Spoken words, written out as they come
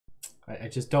I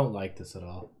just don't like this at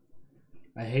all.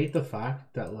 I hate the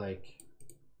fact that, like,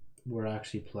 we're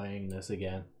actually playing this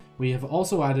again. We have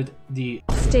also added the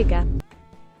Stigger.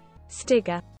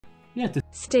 Yeah, the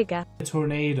Stigger.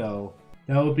 tornado.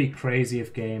 That would be crazy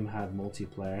if game had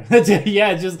multiplayer.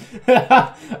 Yeah, just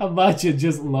imagine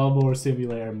just Lawnmower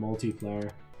Simulator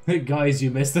multiplayer. Guys,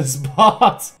 you missed a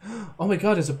spot. Oh my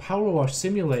god, it's a Power Wash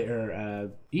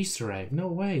Simulator Easter egg. No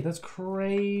way, that's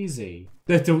crazy.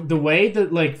 The way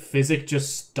that like physics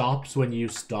just stops when you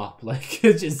stop, like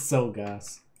it's just so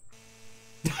gas.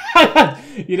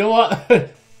 You know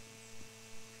what?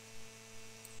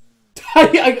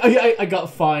 I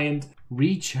got fined.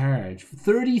 Recharge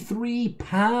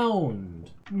 £33.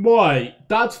 Why?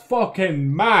 That's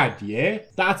fucking mad, yeah?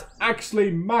 That's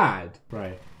actually mad.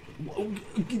 Right.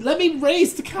 Let me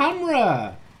raise the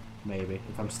camera. Maybe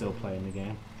if I'm still playing the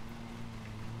game.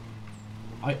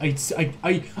 How am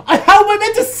I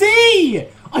meant to see?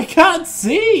 I can't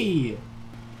see.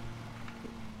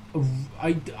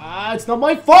 It's not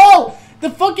my fault. The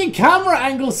fucking camera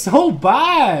angle's so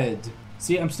bad.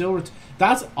 See, I'm still.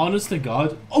 That's honest to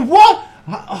God. Oh, what?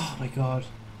 Oh my God.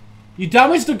 You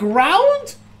damaged the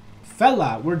ground?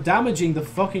 Fella, we're damaging the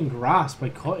fucking grass by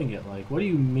cutting it. Like, what do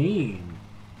you mean?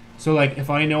 So, like,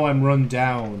 if I know I'm run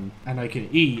down and I can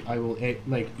eat, I will,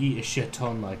 eat a shit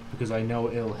ton, like, because I know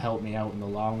it'll help me out in the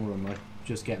long run, like,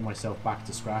 just getting myself back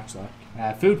to scratch, like.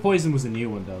 Food poison was a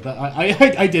new one, though.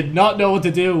 I did not know what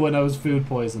to do when I was food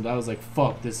poisoned. I was like,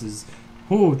 fuck, this is...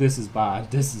 Ooh, this is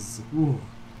bad. This is... Ooh.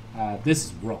 This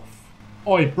is rough.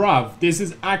 Oi, bruv, this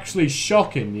is actually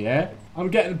shocking, yeah?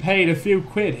 I'm getting paid a few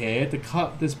quid here to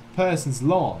cut this person's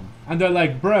lawn. And they're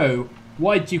like, bro,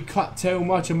 why'd you cut too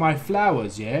much of my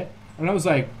flowers, yeah? And I was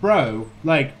like, bro,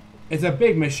 like, it's a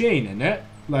big machine, innit?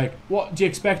 Like, what do you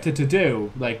expect it to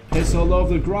do? Like, piss all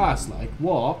over the grass? Like,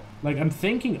 what? Like, I'm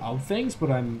thinking of things, but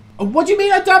I'm... Oh, what do you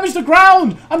mean I damaged the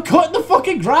ground? I'm cutting the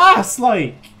fucking grass,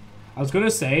 like... I was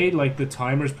gonna say, like, the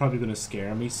timer's probably gonna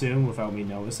scare me soon without me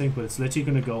noticing, but it's literally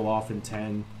gonna go off in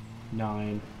 10,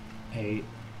 9, 8,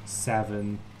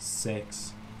 7,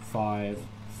 6, 5,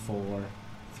 4,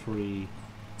 3,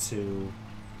 2,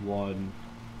 1.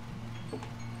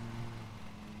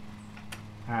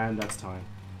 And that's time.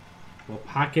 We'll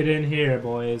pack it in here,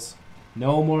 boys.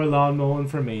 No more lawn mowing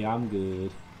for me, I'm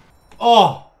good.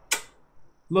 Oh!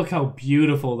 Look how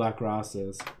beautiful that grass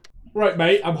is. Right,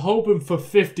 mate, I'm hoping for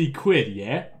 50 quid,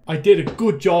 yeah? I did a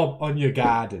good job on your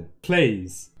garden.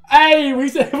 Please. Hey, we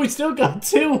still got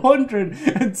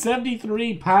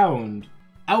 £273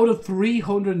 out of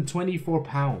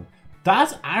 £324.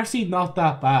 That's actually not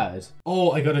that bad.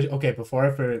 Oh, I gotta... Okay, before I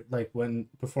open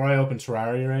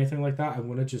Terraria or anything like that, I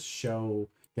want to just show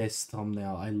this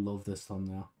thumbnail. I love this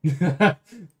thumbnail.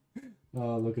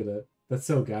 Oh, look at it. That's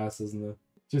so gas, isn't it?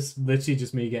 Just literally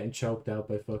just me getting choked out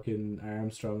by fucking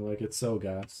Armstrong, like it's so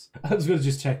gas. I was gonna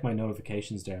just check my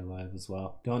notifications there live as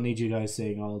well. Don't need you guys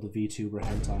seeing all the VTuber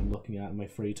hentai I'm looking at in my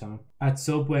free time. At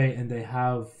Subway, and they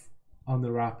have on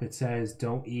the wrap it says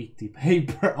don't eat the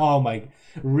paper. Oh my,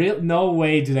 no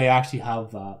way do they actually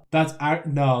have that. That's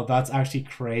actually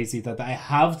crazy that I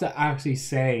have to actually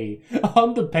say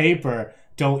on the paper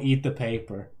don't eat the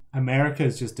paper. America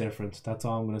is just different. That's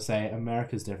all I'm going to say.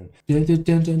 America's different.